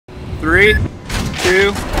3, 2,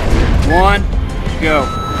 1, go.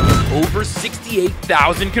 Over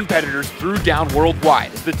 68,000 competitors threw down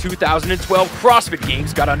worldwide as the 2012 CrossFit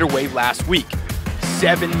Games got underway last week.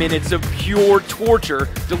 7 minutes of pure torture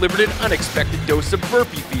delivered an unexpected dose of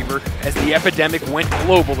burpee fever as the epidemic went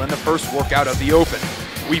global in the first workout of the Open.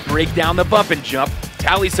 We break down the bump and jump,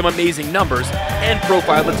 tally some amazing numbers, and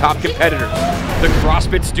profile the top competitors. The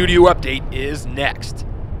CrossFit Studio Update is next.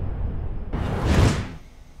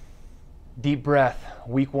 Deep breath.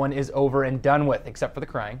 Week 1 is over and done with, except for the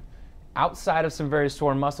crying. Outside of some very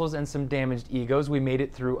sore muscles and some damaged egos, we made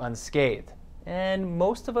it through unscathed. And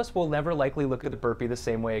most of us will never likely look at the burpee the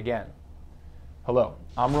same way again. Hello,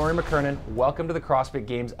 I'm Rory McKernan. Welcome to the CrossFit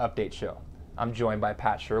Games Update Show. I'm joined by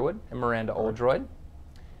Pat Sherwood and Miranda Oldroyd.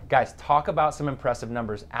 Guys, talk about some impressive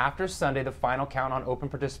numbers. After Sunday, the final count on open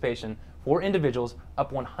participation for individuals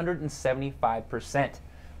up 175%.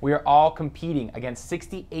 We are all competing against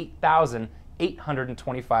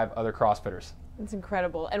 68,825 other CrossFitters. It's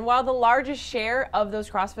incredible. And while the largest share of those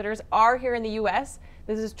CrossFitters are here in the US,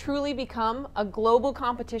 this has truly become a global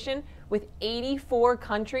competition with 84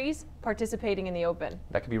 countries participating in the Open.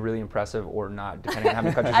 That could be really impressive or not, depending on how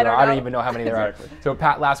many countries there are. I don't even know how many there are. So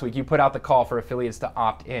Pat, last week you put out the call for affiliates to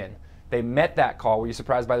opt in. They met that call. Were you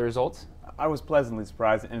surprised by the results? I was pleasantly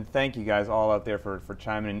surprised, and thank you guys all out there for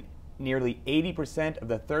chiming in. Nearly 80% of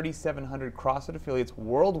the 3,700 CrossFit affiliates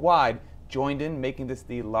worldwide joined in, making this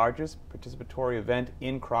the largest participatory event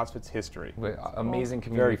in CrossFit's history. Amazing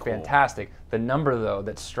community, Very cool. Fantastic. The number, though,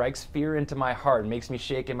 that strikes fear into my heart, makes me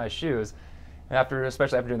shake in my shoes,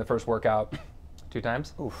 especially after doing the first workout 2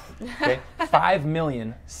 times. Oof. Okay,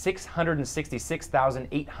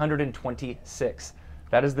 5,666,826.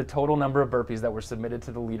 That is the total number of burpees that were submitted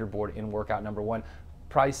to the leaderboard in workout number 1.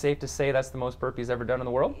 Probably safe to say that's the most burpees ever done in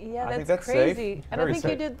the world? Yeah, I think that's safe. crazy. And Very I think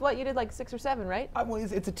safe. you did like 6 or 7, right? Well,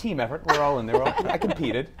 it's a team effort. We're all in there. I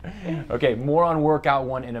competed. Okay, more on workout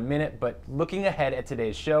 1 in a minute, but looking ahead at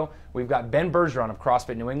today's show, we've got Ben Bergeron of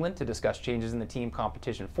CrossFit New England to discuss changes in the team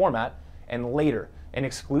competition format, and later, an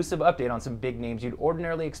exclusive update on some big names you'd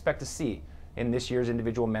ordinarily expect to see in this year's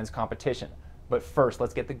individual men's competition. But first,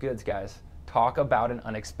 let's get the goods, guys. Talk about an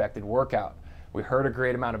unexpected workout. We heard a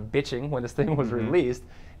great amount of bitching when this thing was released,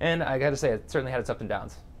 and I gotta say, it certainly had its ups and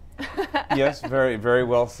downs. Yes, very, very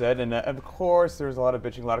well said. And of course, there's a lot of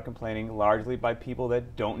bitching, a lot of complaining, largely by people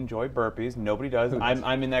that don't enjoy burpees. Nobody does.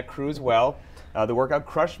 I'm in that crew as well. The workout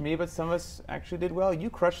crushed me, but some of us actually did well. You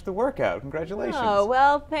crushed the workout. Congratulations. Oh,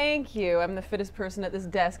 well, thank you. I'm the fittest person at this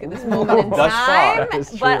desk at this moment in Thus far. time. That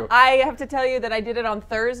is But true. I have to tell you that I did it on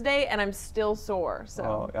Thursday, and I'm still sore. So.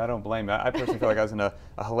 Oh, I don't blame you. I personally feel like I was in a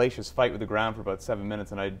hellacious fight with the ground for about 7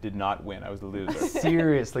 minutes, and I did not win. I was the loser.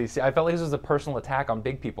 Seriously, I felt like this was a personal attack on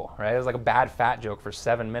big people, right? It was like a bad fat joke for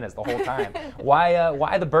 7 minutes the whole time.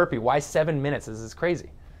 Why the burpee? Why 7 minutes? This is crazy.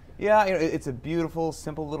 Yeah, it's a beautiful,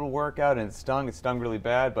 simple little workout, and it stung. It stung really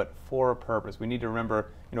bad, but for a purpose. We need to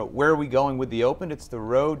remember, where are we going with the Open? It's the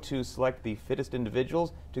road to select the fittest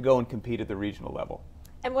individuals to go and compete at the regional level.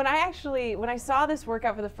 And when I saw this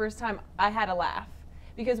workout for the first time, I had a laugh.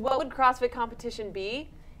 Because what would CrossFit competition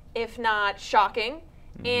be if not shocking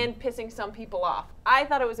and pissing some people off? I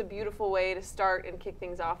thought it was a beautiful way to start and kick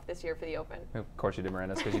things off this year for the Open. Of course you did,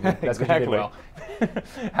 Miranda. That's because you did well.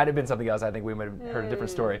 Had it been something else, I think we might have heard a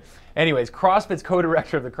different story. Anyways, CrossFit's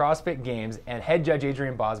co-director of the CrossFit Games and head judge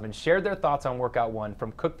Adrian Bosman shared their thoughts on workout 1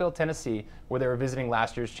 from Cookeville, Tennessee, where they were visiting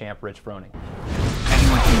last year's champ, Rich Froning.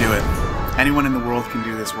 Anyone can do it. Anyone in the world can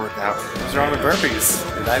do this workout. What's wrong with burpees?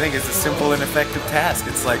 I think it's a simple and effective task.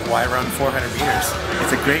 It's like, why run 400 meters?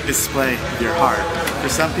 It's a great display of your heart. For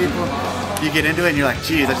some people, you get into it and you're like,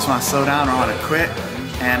 geez, I just want to slow down or I want to quit.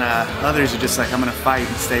 And others are just like, I'm going to fight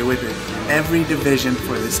and stay with it. Every division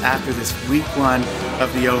for this, after this week 1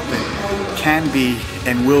 of the Open, can be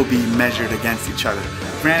and will be measured against each other.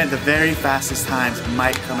 Granted, the very fastest times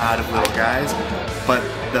might come out of little guys, but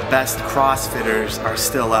the best CrossFitters are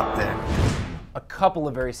still up there. A couple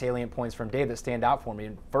of very salient points from Dave that stand out for me.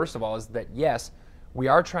 And first of all is that, yes, we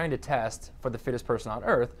are trying to test for the fittest person on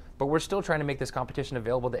earth, but we're still trying to make this competition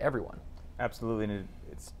available to everyone. Absolutely, and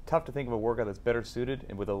it's tough to think of a workout that's better suited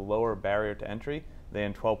and with a lower barrier to entry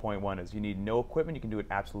than 12.1 is. You need no equipment, you can do it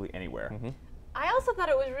absolutely anywhere. I also thought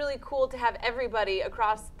it was really cool to have everybody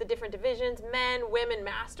across the different divisions, men, women,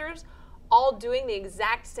 masters, all doing the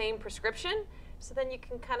exact same prescription. So then you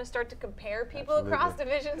can kind of start to compare people across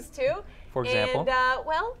divisions too. For example? And,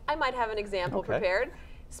 well, I might have an example prepared.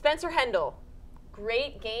 Spencer Hendel,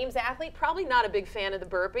 great games athlete, probably not a big fan of the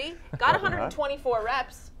burpee. Got 124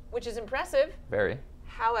 reps, which is impressive. Very.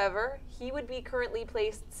 However, he would be currently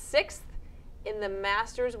placed 6th in the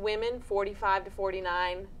Masters Women 45 to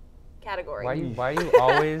 49 category. Why are you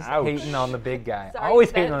always Ouch. hating on the big guy? Sorry,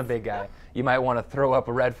 Always hating on the Spence. big guy. You might want to throw up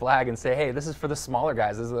a red flag and say, hey, this is for the smaller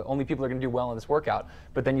guys. This is the only people that are going to do well in this workout.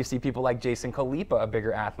 But then you see people like Jason Khalipa, a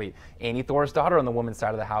bigger athlete, Annie Thorisdottir on the women's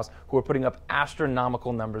side of the house, who are putting up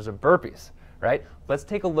astronomical numbers of burpees, right? Let's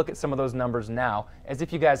take a look at some of those numbers now. As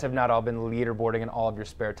if you guys have not all been leaderboarding in all of your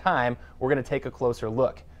spare time, we're going to take a closer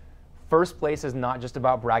look. First place is not just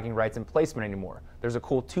about bragging rights and placement anymore. There's a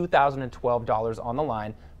cool $2,012 on the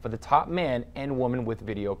line for the top man and woman with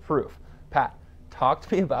video proof. Pat, talk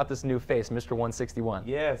to me about this new face, Mr. 161.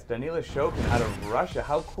 Yes, Danila Shokin out of Russia.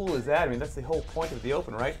 How cool is that? I mean, that's the whole point of the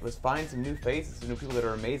Open, right? Let's find some new faces, some new people that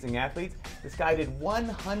are amazing athletes. This guy did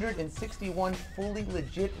 161 fully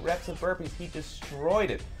legit reps of burpees. He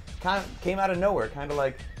destroyed it. Came out of nowhere, kind of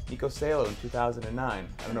like Nico Salo in 2009.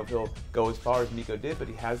 I don't know if he'll go as far as Nico did, but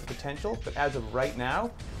he has the potential. But as of right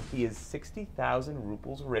now, he is 60,000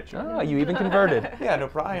 rubles richer. Oh, you even converted. Yeah, no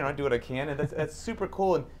problem. You know, I do what I can, and that's super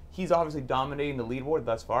cool. And he's obviously dominating the leaderboard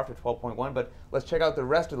thus far for 12.1. But let's check out the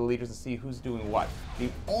rest of the leaders and see who's doing what.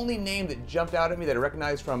 The only name that jumped out at me that I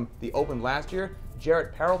recognized from the Open last year,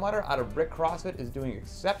 Jarrett Perelmutter out of Brick CrossFit, is doing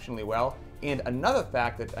exceptionally well. And another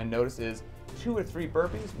fact that I noticed is 2 or 3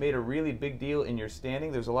 burpees made a really big deal in your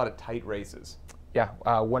standing. There's a lot of tight races. Yeah,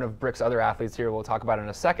 one of Brick's other athletes here we'll talk about in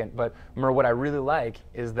a second, but Mur, what I really like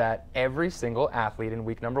is that every single athlete in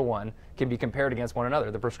week number 1 can be compared against one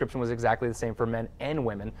another. The prescription was exactly the same for men and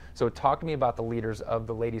women. So talk to me about the leaders of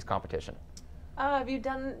the ladies competition. Have you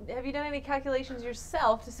done any calculations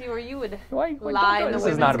yourself to see where you would Why lie in the this is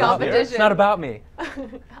women's not about me. competition? It's not about me.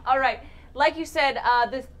 All right. Like you said,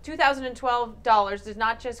 this $2,012 does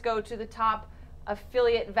not just go to the top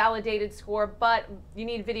affiliate validated score, but you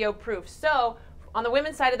need video proof. So on the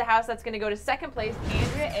women's side of the house, that's going to go to second place,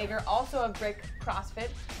 Andrea Ager, also of Brick CrossFit,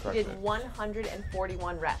 who did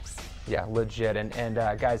 141 reps. Yeah, legit. And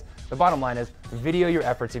guys, the bottom line is video your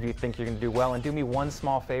efforts if you think you're going to do well. And do me one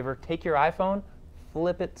small favor. Take your iPhone,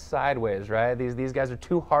 flip it sideways, right? These guys are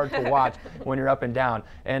too hard to watch when you're up and down.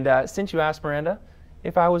 And since you asked, Miranda,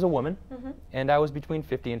 if I was a woman and I was between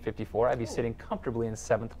 50 and 54, I'd be sitting comfortably in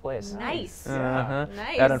 7th place. Nice.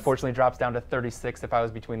 Nice. That unfortunately drops down to 36 if I was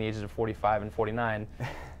between the ages of 45 and 49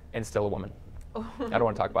 and still a woman. I don't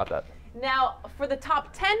want to talk about that. Now, for the top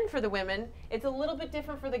 10 for the women, it's a little bit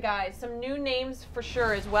different for the guys. Some new names for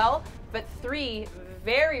sure as well, but 3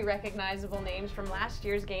 very recognizable names from last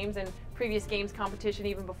year's games and previous games competition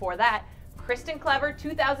even before that. Kristen Clever,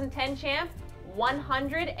 2010 champ,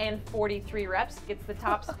 143 reps, gets the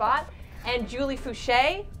top spot. And Julie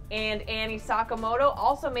Fouché and Annie Sakamoto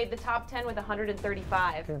also made the top 10 with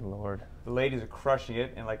 135. Good Lord. The ladies are crushing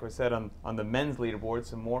it, and like we said on the men's leaderboard,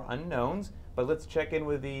 some more unknowns. But let's check in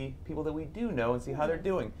with the people that we do know and see how they're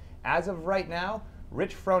doing. As of right now,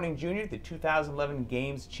 Rich Froning Jr., the 2011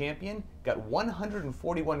 Games champion, got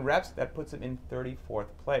 141 reps. That puts him in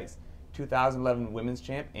 34th place. 2011 Women's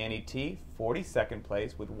champ Annie T, 42nd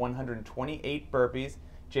place with 128 burpees.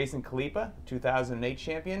 Jason Khalipa, 2008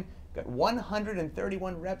 champion, got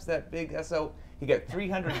 131 reps, that big SO. He got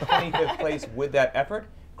 325th place with that effort.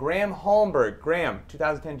 Graham Holmberg, Graham,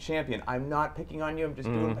 2010 champion. I'm not picking on you, I'm just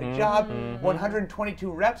doing my job.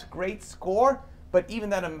 122 reps, great score. But even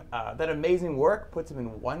that amazing work puts him in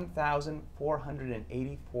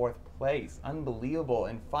 1,484th place. Unbelievable.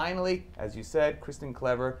 And finally, as you said, Kristen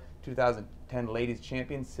Clever, 2010 ladies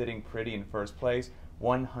champion, sitting pretty in first place,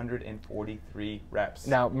 143 reps.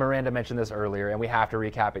 Now, Miranda mentioned this earlier, and we have to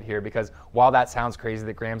recap it here because while that sounds crazy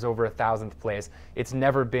that Graham's over 1,000th place, it's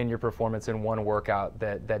never been your performance in one workout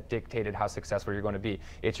that dictated how successful you're going to be.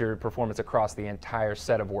 It's your performance across the entire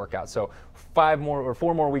set of workouts. So 4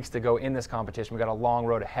 more weeks to go in this competition. We've got a long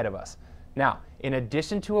road ahead of us. Now, in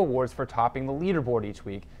addition to awards for topping the leaderboard each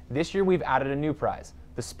week, this year we've added a new prize,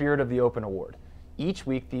 the Spirit of the Open Award. Each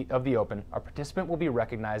week of the Open, a participant will be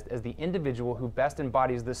recognized as the individual who best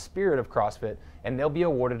embodies the spirit of CrossFit, and they'll be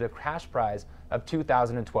awarded a cash prize of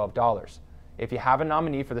 $2,012. If you have a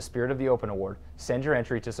nominee for the Spirit of the Open Award, send your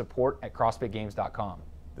entry to support@crossfitgames.com.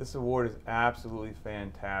 This award is absolutely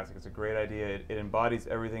fantastic. It's a great idea. It embodies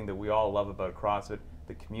everything that we all love about CrossFit,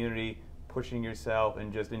 the community, pushing yourself,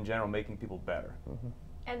 and just in general making people better.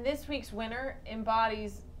 And this week's winner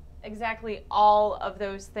embodies exactly all of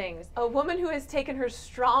those things. A woman who has taken her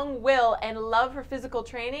strong will and love for physical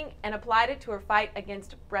training and applied it to her fight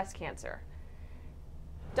against breast cancer.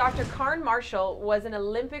 Dr. Karen Marshall was an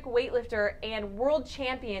Olympic weightlifter and world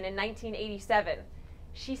champion in 1987.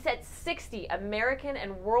 She set 60 American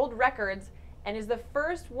and world records and is the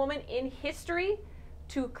first woman in history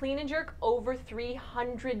to clean and jerk over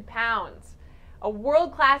 300 pounds. A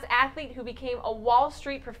world-class athlete who became a Wall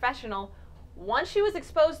Street professional Once she was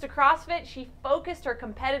exposed to CrossFit, she focused her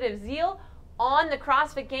competitive zeal on the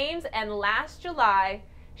CrossFit Games, and last July,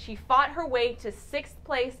 she fought her way to 6th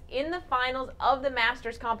place in the finals of the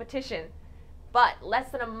Masters competition. But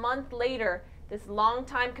less than a month later, this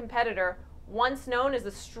longtime competitor, once known as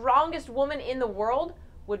the strongest woman in the world,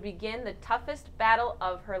 would begin the toughest battle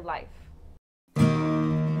of her life.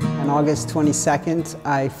 On August 22nd,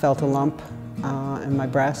 I felt a lump in my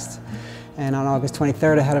breast. And on August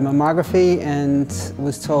 23rd, I had a mammography and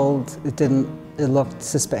was told it looked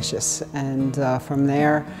suspicious. And from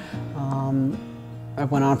there, I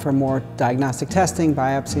went on for more diagnostic testing,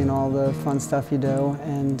 biopsy, and all the fun stuff you do.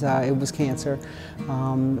 And it was cancer,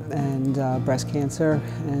 and breast cancer.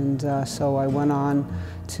 And so I went on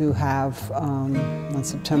to have, on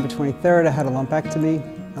September 23rd, I had a lumpectomy.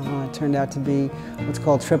 It turned out to be what's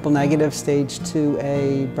called triple negative stage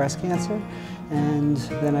 2A breast cancer. And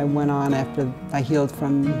then I went on, after I healed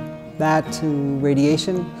from that, to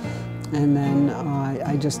radiation. And then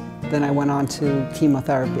I went on to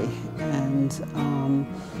chemotherapy. And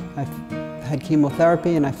I had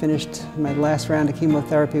chemotherapy, and I finished my last round of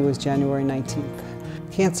chemotherapy was January 19th.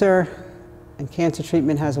 Cancer and cancer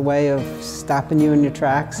treatment has a way of stopping you in your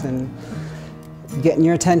tracks and getting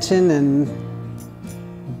your attention, and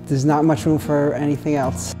there's not much room for anything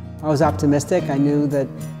else. I was optimistic. I knew that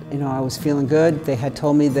I was feeling good. They had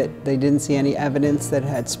told me that they didn't see any evidence that it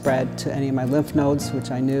had spread to any of my lymph nodes,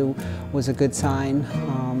 which I knew was a good sign.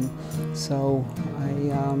 So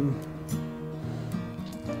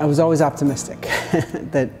I was always optimistic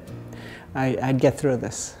that I'd get through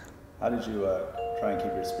this. How did you try and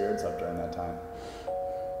keep your spirits up during that time?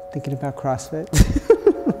 Thinking about CrossFit,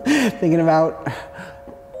 thinking about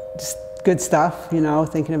just good stuff,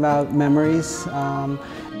 thinking about memories.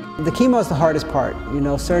 The chemo is the hardest part,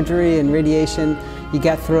 surgery and radiation you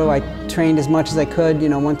get through. I trained as much as I could,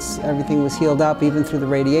 once everything was healed up. Even through the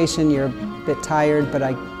radiation, you're a bit tired, but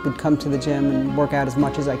I would come to the gym and work out as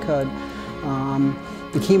much as I could.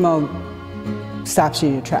 The chemo stops you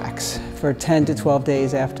in your tracks. For 10 to 12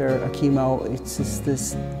 days after a chemo, it's just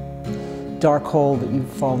this dark hole that you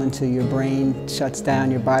fall into. Your brain shuts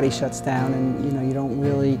down, your body shuts down, and you don't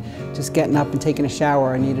really, just getting up and taking a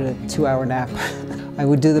shower. I needed a 2-hour nap. I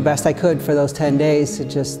would do the best I could for those 10 days to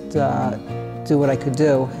just do what I could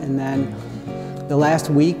do. And then the last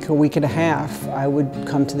week, a week and a half, I would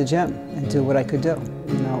come to the gym and do what I could do.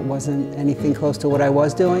 It wasn't anything close to what I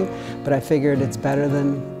was doing, but I figured it's better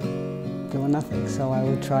than doing nothing. So I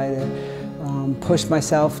would try to push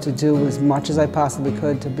myself to do as much as I possibly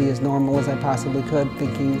could, to be as normal as I possibly could,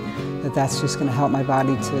 thinking that that's just going to help my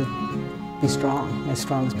body to be strong as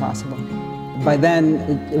possible. By then,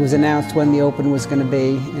 it was announced when the Open was going to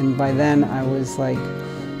be, and by then I was like,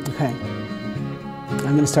 okay,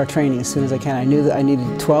 I'm going to start training as soon as I can. I knew that I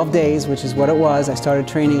needed 12 days, which is what it was. I started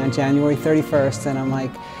training on January 31st, and I'm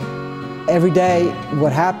like, every day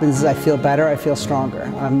what happens is I feel better, I feel stronger.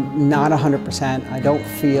 I'm not 100%. I don't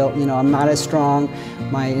feel, I'm not as strong.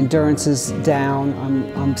 My endurance is down.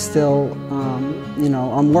 I'm still,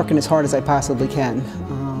 I'm working as hard as I possibly can.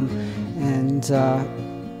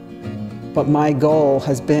 But my goal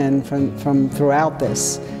has been from throughout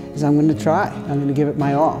this is I'm going to try. I'm going to give it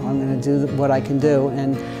my all. I'm going to do what I can do.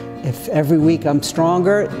 And if every week I'm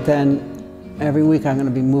stronger, then every week I'm going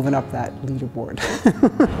to be moving up that leaderboard.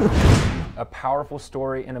 A powerful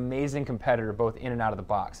story, an amazing competitor both in and out of the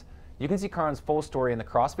box. You can see Karin's full story in the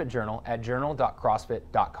CrossFit Journal at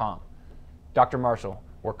journal.crossfit.com. Dr. Marshall,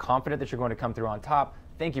 we're confident that you're going to come through on top.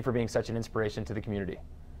 Thank you for being such an inspiration to the community.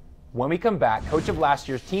 When we come back, coach of last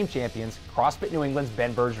year's team champions, CrossFit New England's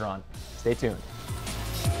Ben Bergeron. Stay tuned.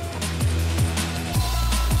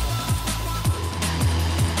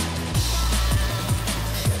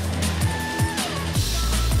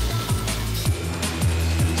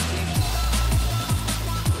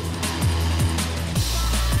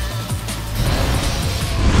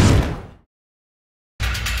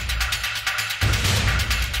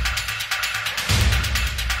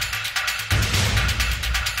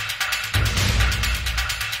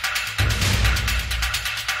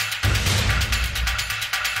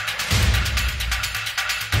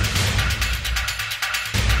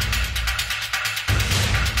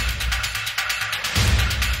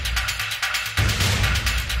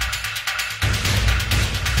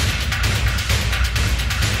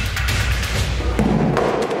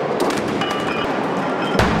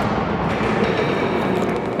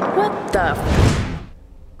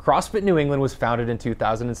 CrossFit New England was founded in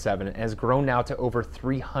 2007 and has grown now to over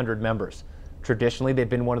 300 members. Traditionally, they've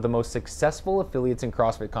been one of the most successful affiliates in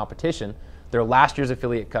CrossFit competition. They're last year's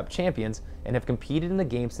Affiliate Cup champions and have competed in the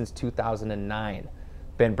game since 2009.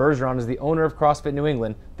 Ben Bergeron is the owner of CrossFit New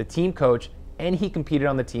England, the team coach, and he competed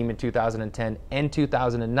on the team in 2010 and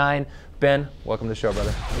 2009. Ben, welcome to the show,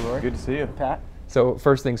 brother. Good to see you. Pat? So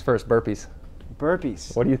first things first, burpees.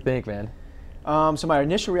 Burpees. What do you think, man? So my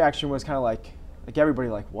initial reaction was kind of like everybody,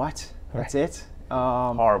 like, what? That's it?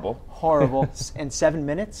 Horrible. Horrible. In 7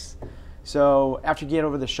 minutes. So after you get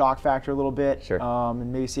over the shock factor a little bit, Sure.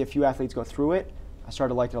 And maybe see a few athletes go through it, I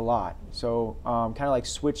started to like it a lot. So kind of like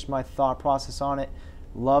switched my thought process on it.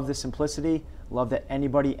 Love the simplicity. Love that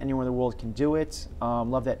anybody, anywhere in the world can do it.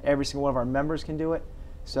 Love that every single one of our members can do it.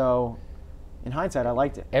 So in hindsight, I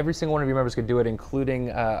liked it. Every single one of your members could do it, including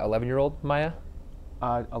 11-year-old Maya?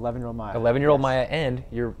 11-year-old Maya. 11-year-old Yes.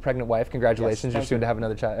 Myour pregnant wife. Congratulations. Yes, You're thank soon you. to have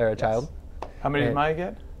another child. How many did Maya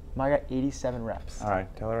get? Maya got 87 reps. All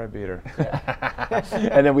right, tell her I beat her.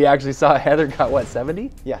 And then we actually saw Heather got, what,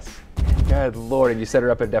 70? Yes. Good Lord. And you set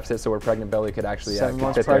her up at a deficit so her pregnant belly could actually 7 could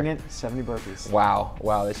months fit there. pregnant, 70 burpees. Wow.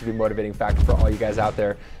 That should be a motivating factor for all you guys out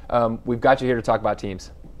there. We've got you here to talk about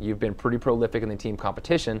teams. You've been pretty prolific in the team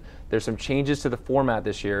competition. There's some changes to the format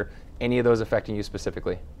this year. Any of those affecting you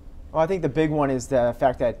specifically? Well, I think the big one is the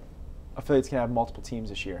fact that affiliates can have multiple teams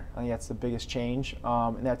this year. I think that's the biggest change,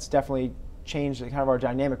 and that's definitely changed kind of our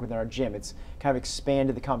dynamic within our gym. It's kind of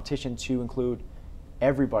expanded the competition to include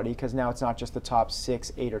everybody, because now it's not just the top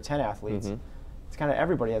 6, 8, or 10 athletes. Mm-hmm. It's kind of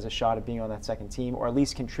everybody has a shot at being on that second team, or at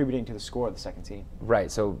least contributing to the score of the second team. Right,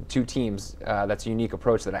 so 2 teams, that's a unique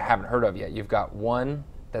approach that I haven't heard of yet. You've got one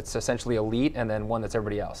that's essentially elite and then one that's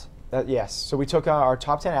everybody else. Yes, so we took our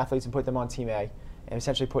top 10 athletes and put them on Team A, and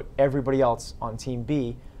essentially put everybody else on Team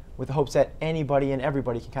B, with the hopes that anybody and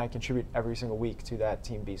everybody can kind of contribute every single week to that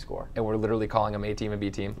Team B score. And we're literally calling them A team and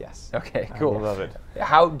B team? Yes. Okay, cool. I love it.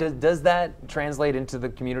 How does that translate into the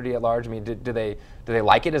community at large? I mean, do they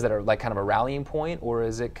like it? Is that like kind of a rallying point, or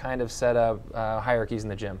is it kind of set up hierarchies in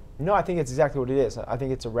the gym? No, I think it's exactly what it is. I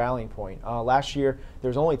think it's a rallying point. Last year, there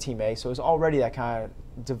was only Team A, so it was already that kind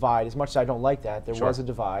of divide. As much as I don't like that, there was a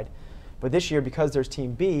divide. But this year, because there's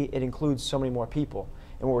Team B, it includes so many more people.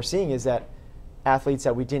 And what we're seeing is that athletes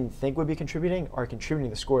that we didn't think would be contributing are contributing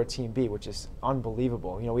to the score of Team B, which is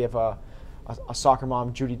unbelievable. You know, we have a soccer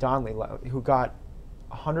mom, Judy Donnelly, who got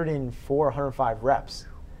 104, 105 reps.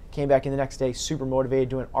 Came back in the next day, super motivated,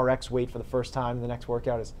 doing RX weight for the first time. The next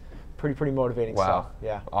workout is pretty motivating stuff.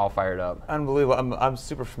 Yeah. All fired up. Unbelievable. I'm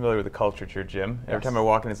super familiar with the culture at your gym. Every time I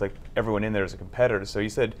walk in, it's like everyone in there is a competitor. So you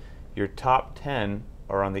said your top 10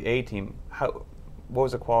 are on the A team. What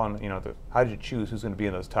was the quality? How did you choose who's going to be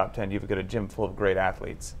in those top 10? You've got a gym full of great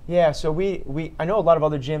athletes. Yeah, so I know a lot of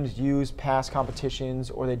other gyms use past competitions,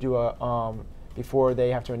 or they do before they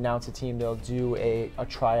have to announce a team, they'll do a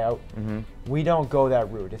tryout. Mm-hmm. We don't go that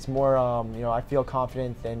route. It's more, I feel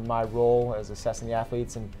confident in my role as assessing the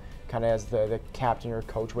athletes and kind of as the captain or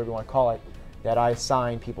coach, whatever you want to call it, that I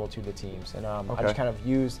assign people to the teams. And I just kind of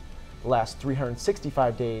use the last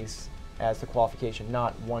 365 days as the qualification,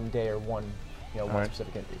 not one day or one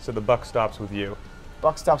specific entity. So the buck stops with you.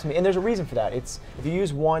 Buck stops with me, and there's a reason for that. It's if you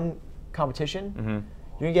use one competition,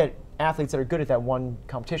 you're gonna get athletes that are good at that one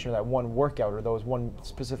competition or that one workout or those one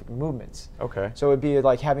specific movements. Okay. So it'd be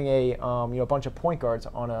like having a bunch of point guards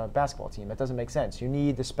on a basketball team. That doesn't make sense. You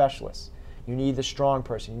need the specialists. You need the strong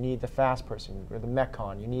person. You need the fast person or the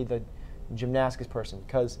metcon. You need the gymnastics person,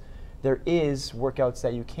 because there is workouts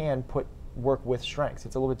that you can work with strengths.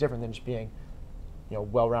 It's a little bit different than just being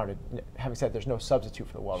well-rounded. Having said, there's no substitute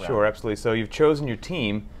for the well-rounded. Sure, absolutely. So you've chosen your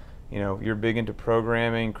team. You're big into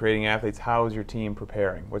programming, creating athletes. How is your team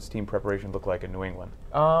preparing? What's team preparation look like in New England?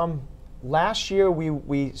 Last year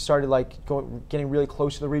we started getting really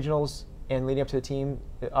close to the regionals and leading up to the team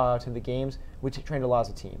to the games. We trained a lot as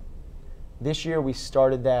a team. This year we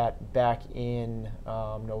started that back in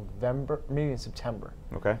November, maybe in September.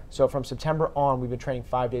 Okay. So from September on, we've been training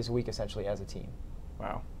 5 days a week essentially as a team.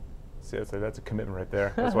 Wow. See, that's a commitment right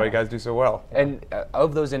there. That's why you guys do so well. And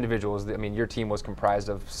of those individuals, I mean, your team was comprised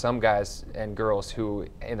of some guys and girls who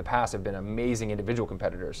in the past have been amazing individual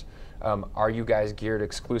competitors. Are you guys geared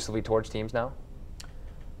exclusively towards teams now?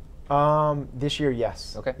 This year,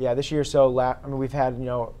 yes. Okay. Yeah, this year. So we've had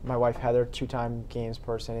my wife Heather, 2-time games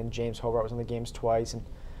person, and James Hobart was on the games twice, and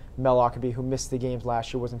Mel Lockerbie, who missed the games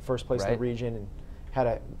last year, was in first place in the region and had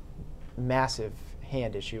a massive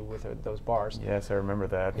hand issue with those bars. Yes, I remember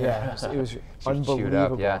that. Yeah, it was Up,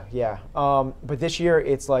 unbelievable. yeah. But this year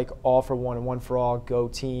it's like all for one and one for all, go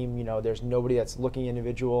team. There's nobody that's looking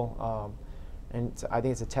individual, and I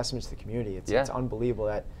think it's a testament to the community. It's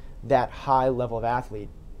unbelievable that high level of athlete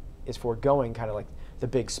is foregoing kind of like the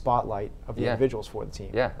big spotlight of the individuals for the team.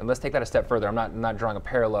 Yeah, and let's take that a step further. I'm not drawing a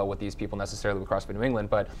parallel with these people necessarily with CrossFit New England,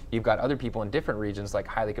 but you've got other people in different regions, like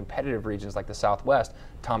highly competitive regions like the Southwest.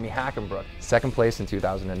 Tommy Hackenbrook, second place in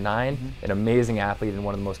 2009, an amazing athlete in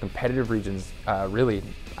one of the most competitive regions, really,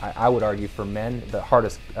 I would argue for men, the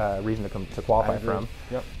hardest region to qualify from.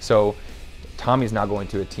 Yep. So Tommy's now going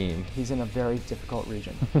to a team. He's in a very difficult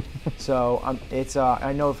region. So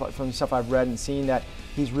I know from the stuff I've read and seen that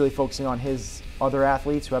he's really focusing on his other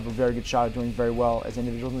athletes who have a very good shot at doing very well as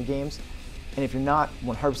individuals in the games. And if you're not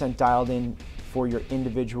 100% dialed in for your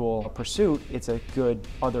individual pursuit, it's a good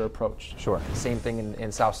other approach. Sure. Same thing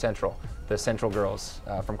in South Central. The Central girls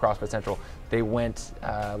from CrossFit Central, they went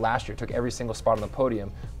last year, took every single spot on the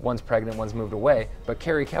podium. One's pregnant, one's moved away. But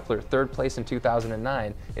Carrie Kepler, third place in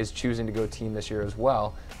 2009, is choosing to go team this year as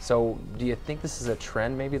well. So do you think this is a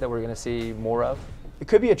trend maybe that we're going to see more of? It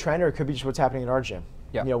could be a trend, or it could be just what's happening in our gym.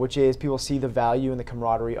 Yeah. You know, which is people see the value and the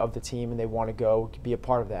camaraderie of the team, and they want to go be a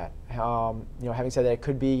part of that. You know, having said that, it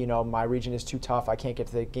could be, you know, my region is too tough, I can't get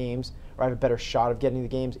to the games, or I have a better shot of getting to the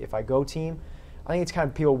games if I go team. I think it's kind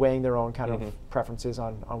of people weighing their own kind of preferences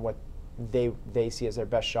on what they see as their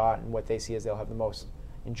best shot and what they see as they'll have the most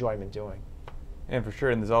enjoyment doing. And for sure,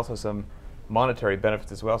 and there's also some monetary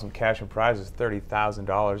benefits as well, some cash and prizes,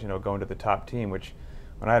 $30,000, you know, going to the top team, which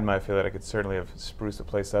when I had my affiliate, I could certainly have spruced the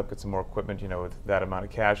place up, get some more equipment, you know, with that amount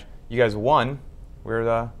of cash. You guys won. Where'd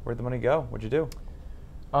the money go? What'd you do?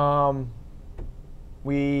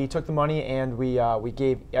 We took the money and we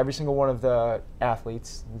gave every single one of the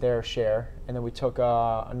athletes their share, and then we took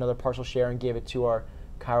another partial share and gave it to our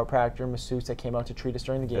chiropractor, masseuse that came out to treat us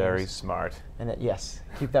during the games. Very smart. And that, yes,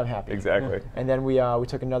 keep them happy. Exactly. And then we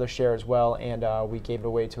took another share as well, and we gave it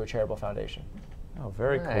away to a charitable foundation. Oh,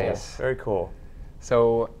 very cool. Very cool.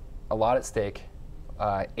 So a lot at stake.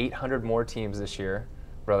 800 more teams this year.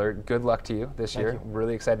 Brother, good luck to you this year. Thank you.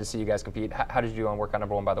 Really excited to see you guys compete. How did you do on workout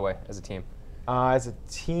number 1, by the way, as a team? As a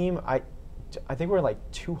team, I think we're like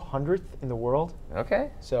 200th in the world.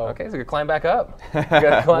 Okay. So you climb back up. You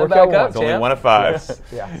got to climb back up, It's only one of 5.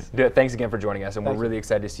 Yeah. Thanks again for joining us, and we're really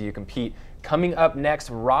excited to see you compete. Coming up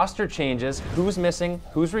next, roster changes. Who's missing?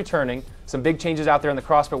 Who's returning? Some big changes out there in the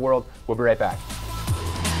CrossFit world. We'll be right back.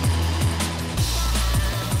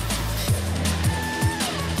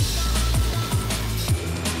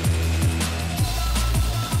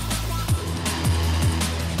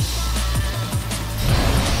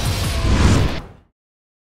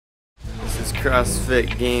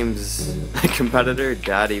 CrossFit Games competitor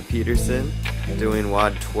Daddy Peterson doing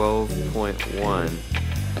WOD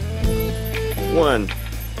 12.1. 1,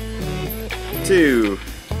 2,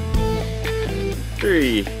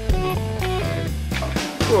 3, 4.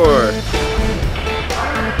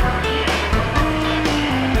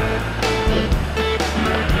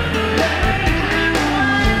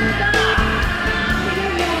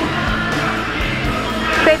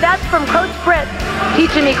 Say that's from Coach Britt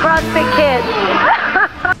teaching me CrossFit Kids.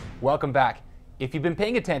 Welcome back. If you've been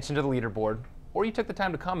paying attention to the leaderboard, or you took the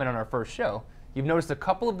time to comment on our first show, you've noticed a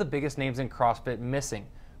couple of the biggest names in CrossFit missing.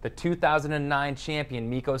 The 2009 champion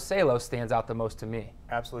Mikko Salo stands out the most to me.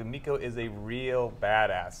 Absolutely. Mikko is a real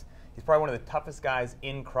badass. He's probably one of the toughest guys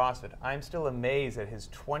in CrossFit. I'm still amazed at his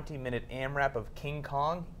 20-minute AMRAP of King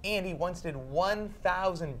Kong, and he once did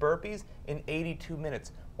 1,000 burpees in 82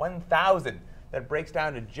 minutes. 1,000! That breaks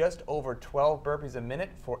down to just over 12 burpees a minute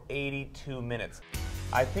for 82 minutes.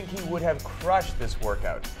 I think he would have crushed this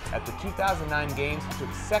workout. At the 2009 games, he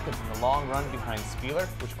took second in the long run behind Spieler,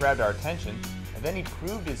 which grabbed our attention, and then he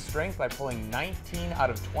proved his strength by pulling 19 out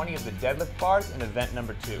of 20 of the deadlift bars in event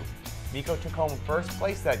number 2. Mikko took home first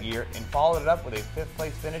place that year and followed it up with a 5th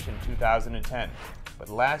place finish in 2010. But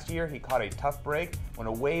last year, he caught a tough break when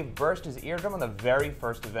a wave burst his eardrum on the very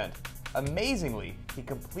first event. Amazingly, he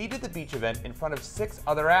completed the beach event in front of 6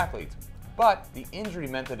 other athletes, but the injury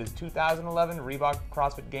meant that his 2011 Reebok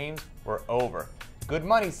CrossFit Games were over. Good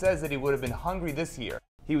Money says that he would have been hungry this year.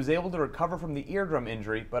 He was able to recover from the eardrum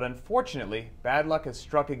injury, but unfortunately, bad luck has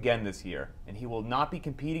struck again this year, and he will not be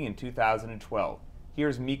competing in 2012.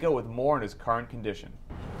 Here's Mikko with more on his current condition.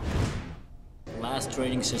 Last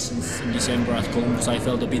training sessions in December at Columbus, I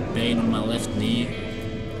felt a bit pain on my left knee.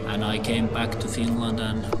 And I came back to Finland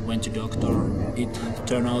and went to doctor. It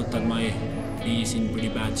turned out that my knee is in pretty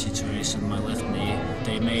bad situation, my left knee.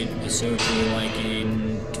 They made a surgery like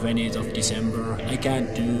in 20th of December. I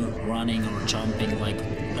can't do running or jumping like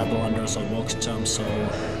double unders or box jumps, so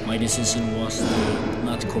my decision was to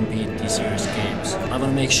not compete this year's games. I want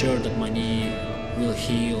to make sure that my knee will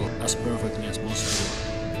heal as perfectly as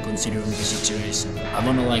possible, considering the situation. I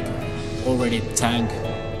want to already thank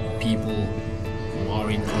people who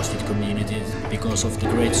are in CrossFit community because of the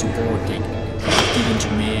great support they have given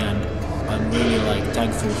to me, and I'm really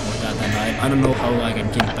thankful for that. And I don't know how I can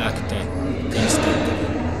give back the things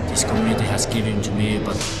that this community has given to me,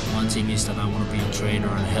 but one thing is that I want to be a trainer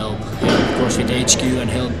and help CrossFit HQ and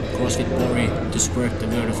help CrossFit Pori to spread the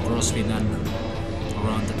word of CrossFit and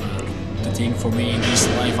around the world. The thing for me in this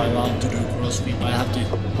life, I love to do CrossFit. I have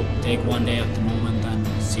to take one day at the moment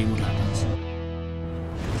and see what happens.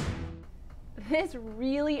 This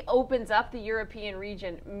really opens up the European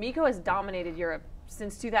region. Mikko has dominated Europe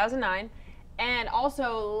since 2009, and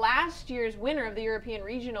also last year's winner of the European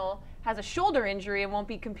Regional has a shoulder injury and won't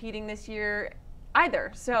be competing this year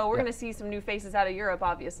either. So we're going to see some new faces out of Europe,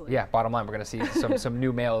 obviously. Yeah, bottom line, we're going to see some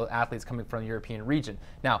new male athletes coming from the European region.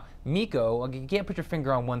 Now, Mikko, you can't put your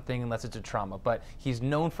finger on one thing unless it's a trauma, but he's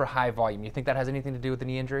known for high volume. You think that has anything to do with the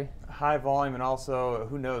knee injury? High volume, and also,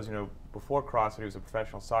 who knows, before CrossFit, he was a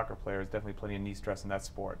professional soccer player. There's definitely plenty of knee stress in that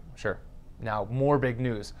sport. Sure. Now, more big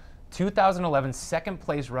news. 2011 second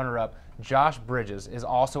place runner-up Josh Bridges is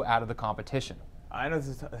also out of the competition. I know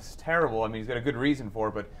this is terrible. I mean, he's got a good reason for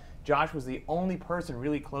it, but Josh was the only person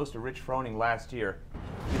really close to Rich Froning last year.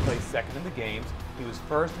 He placed second in the games. He was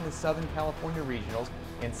first in the Southern California Regionals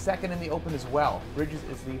and second in the Open as well. Bridges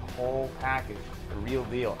is the whole package, the real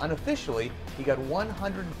deal. Unofficially, he got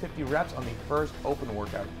 150 reps on the first Open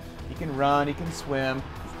workout. He can run, he can swim,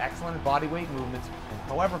 he's excellent at body weight movements, and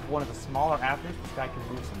however, for one of the smaller athletes, this guy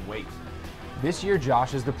can move some weight. This year,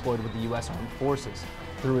 Josh is deployed with the U.S. Armed Forces.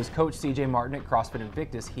 Through his coach, CJ Martin at CrossFit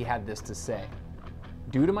Invictus, he had this to say.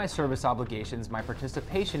 Due to my service obligations, my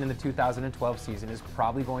participation in the 2012 season is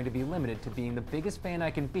probably going to be limited to being the biggest fan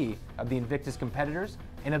I can be of the Invictus competitors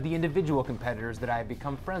and of the individual competitors that I have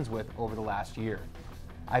become friends with over the last year.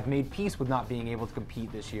 I've made peace with not being able to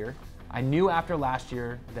compete this year. I knew after last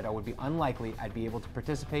year that it would be unlikely I'd be able to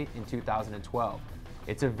participate in 2012.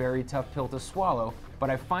 It's a very tough pill to swallow, but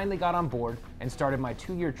I finally got on board and started my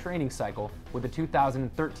 2-year training cycle with the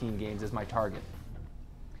 2013 games as my target.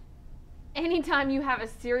 Anytime you have a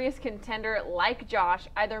serious contender like Josh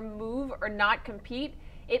either move or not compete,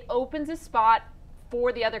 it opens a spot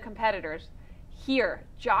for the other competitors. Here,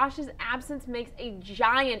 Josh's absence makes a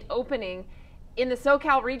giant opening in the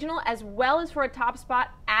SoCal Regional as well as for a top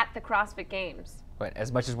spot at the CrossFit Games. But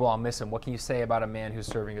as much as we'll all miss him, what can you say about a man who's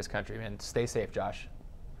serving his country? Man, stay safe, Josh.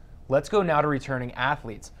 Let's go now to returning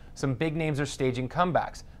athletes. Some big names are staging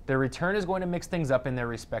comebacks. Their return is going to mix things up in their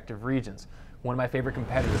respective regions. One of my favorite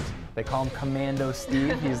competitors, they call him Commando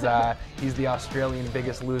Steve. He's the Australian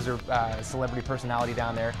Biggest Loser celebrity personality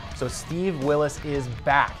down there. So Steve Willis is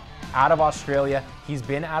back out of Australia. He's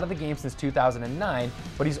been out of the game since 2009,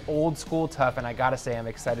 but he's old school tough, and I gotta say I'm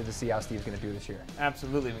excited to see how Steve's gonna do this year.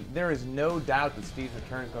 Absolutely. There is no doubt that Steve's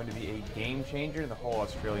return is going to be a game changer in the whole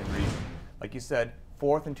Australian region. Like you said,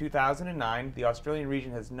 4th in 2009, the Australian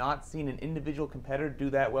region has not seen an individual competitor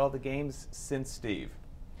do that well at the games since Steve.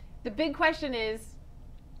 The big question is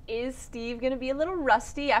Steve going to be a little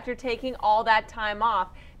rusty after taking all that time off?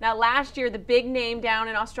 Now, last year, the big name down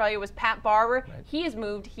in Australia was Pat Barber. Right. He has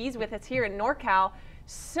moved. He's with us here in NorCal.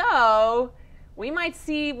 So we might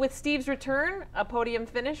see, with Steve's return, a podium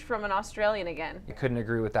finish from an Australian again. I couldn't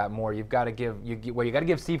agree with that more. You've got to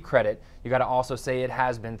give Steve credit. You got to also say it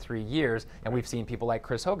has been 3 years, and we've seen people like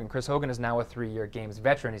Chris Hogan. Chris Hogan is now a 3-year Games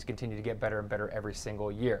veteran. He's continued to get better and better every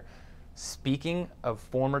single year. Speaking of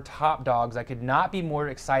former top dogs, I could not be more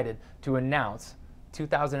excited to announce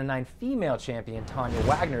 2009 female champion Tanya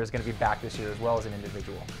Wagner is going to be back this year as well as an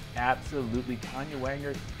individual. Absolutely. Tanya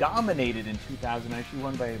Wagner dominated in 2009. She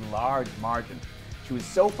won by a large margin. She was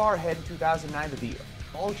so far ahead in 2009 that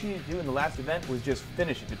all she needed to do in the last event was just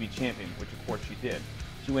finish it to be champion, which of course she did.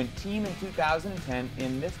 She went team in 2010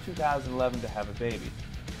 and missed 2011 to have a baby.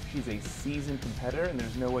 She's a seasoned competitor, and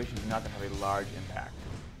there's no way she's not going to have a large impact.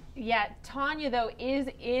 Yeah, Tanya, though, is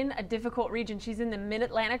in a difficult region. She's in the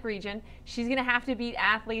Mid-Atlantic region. She's going to have to beat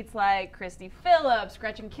athletes like Christy Phillips,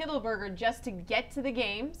 Gretchen Kittelberger just to get to the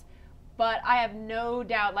games. But I have no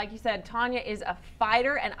doubt, like you said, Tanya is a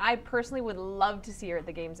fighter, and I personally would love to see her at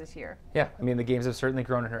the games this year. Yeah, I mean, the games have certainly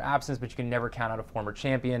grown in her absence, but you can never count out a former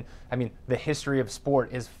champion. I mean, the history of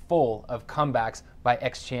sport is full of comebacks by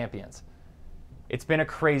ex-champions. It's been a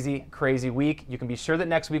crazy, crazy week. You can be sure that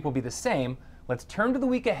next week will be the same. Let's turn to the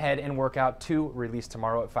week ahead and Workout 2, released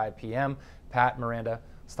tomorrow at 5 p.m. Pat, Miranda,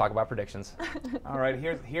 let's talk about predictions. All right,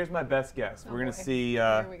 here's my best guess. We're going to see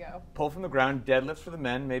pull from the ground, deadlifts for the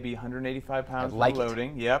men, maybe 185 pounds for the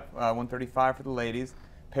loading. Yep, 135 for the ladies,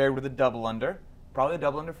 paired with a double under. Probably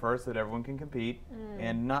double under first so that everyone can compete,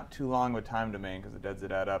 and not too long of a time domain because it does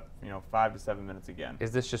add up, 5 to 7 minutes again.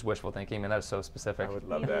 Is this just wishful thinking? I mean, that's so specific. I would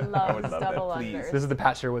love He that. loves I would love double that. Please. unders. This is the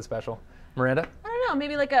Pat Sherwood special. Miranda? I don't know,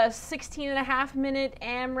 maybe like a 16.5-minute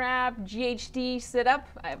AMRAP GHD sit-up.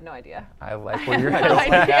 I have no idea. I like where your head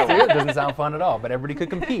is. It doesn't sound fun at all, but everybody could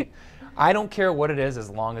compete. I don't care what it is as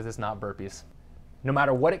long as it's not burpees. No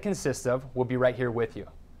matter what it consists of, we'll be right here with you.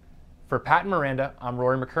 For Pat and Miranda, I'm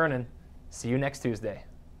Rory McKernan. See you next Tuesday.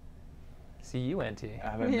 See you, NT. I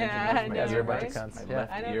haven't Yeah, mentioned I my know, ear, right? but it's Cunts. my Yeah.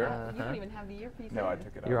 left I don't ear. know. You don't even have the earpiece. No, I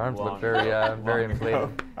took it out. Your arms long look very, ago. very Long ago.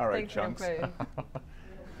 inflated. All right, Thanks for chunks.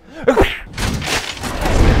 playing.